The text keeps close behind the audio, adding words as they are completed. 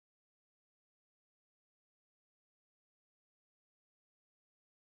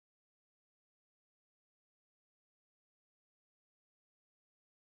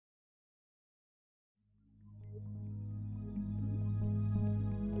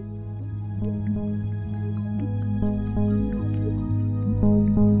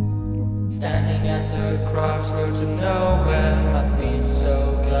Standing at the crossroads of nowhere, my feet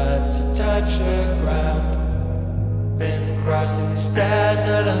so glad to touch the ground. Been crossing this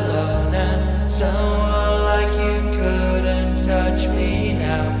desert alone, and someone like you couldn't touch me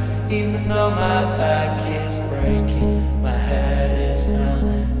now. Even though my back is breaking, my head is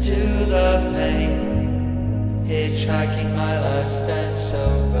numb to the pain. Hitchhiking my last and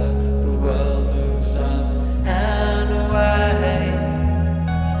sober, the world moves up and away.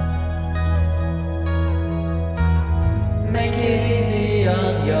 Make it easy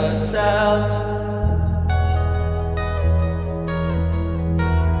on yourself,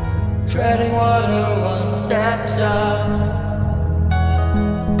 treading water one steps up.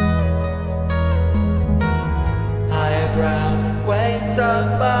 Higher ground waits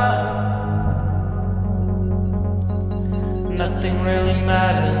above. Nothing really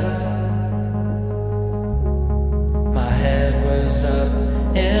matters. My head was up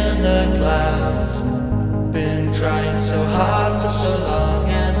in the clouds. Been trying so hard for so long,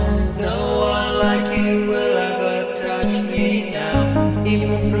 and no one like you will ever touch me now.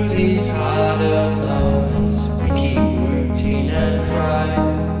 Even through these harder moments, we keep routine and dry.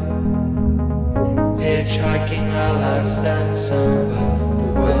 Hitchhiking our last and sober, the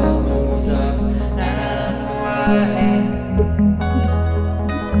world moves up and away.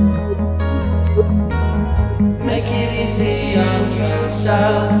 Make it easy on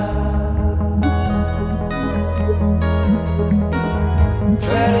yourself,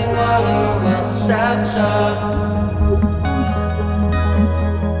 treading water one steps up.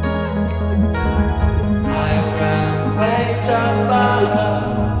 Higher ground waits above.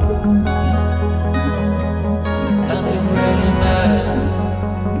 Nothing really matters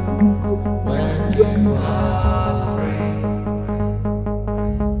when you are free.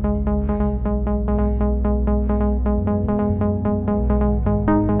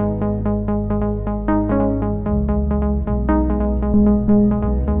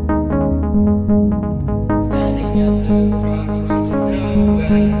 Standing at the crossroads of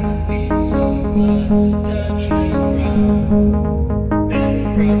nowhere, my feet so glad to touch the ground. Been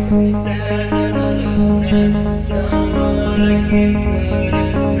crossing this desert alone, and someone like you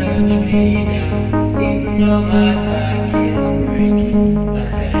couldn't touch me now. Even though my back is breaking, my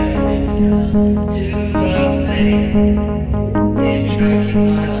head is numb to the pain. Hitchhiking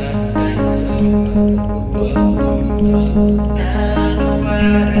my last and sober, the world moves up and away.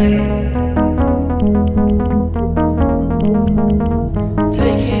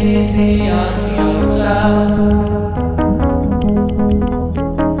 Take it easy on yourself,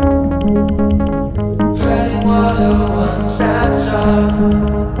 treading water one steps up.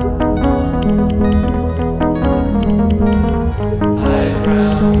 Higher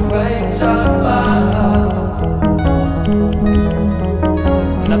ground waits above.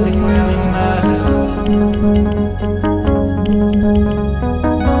 Nothing really matters.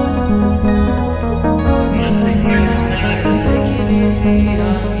 Nothing really matters. Take it easy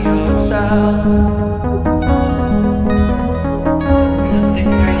on yourself. Nothing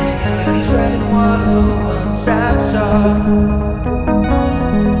really matters. Treading water one steps up.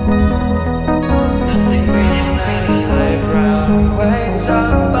 Nothing really matters. High ground waits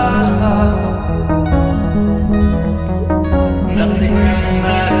above. Nothing really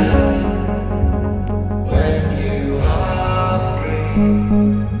matters when you are free.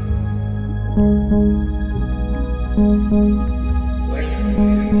 When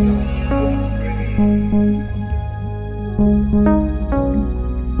you are free.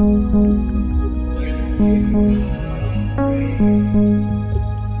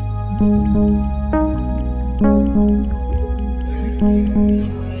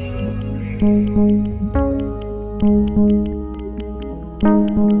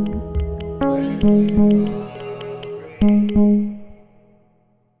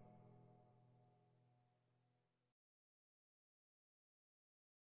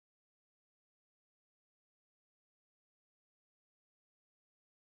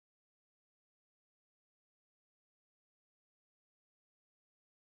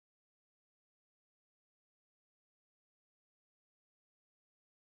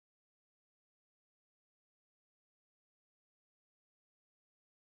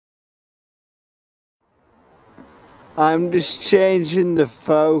 I'm just changing the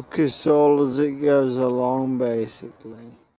focus all as it goes along, basically.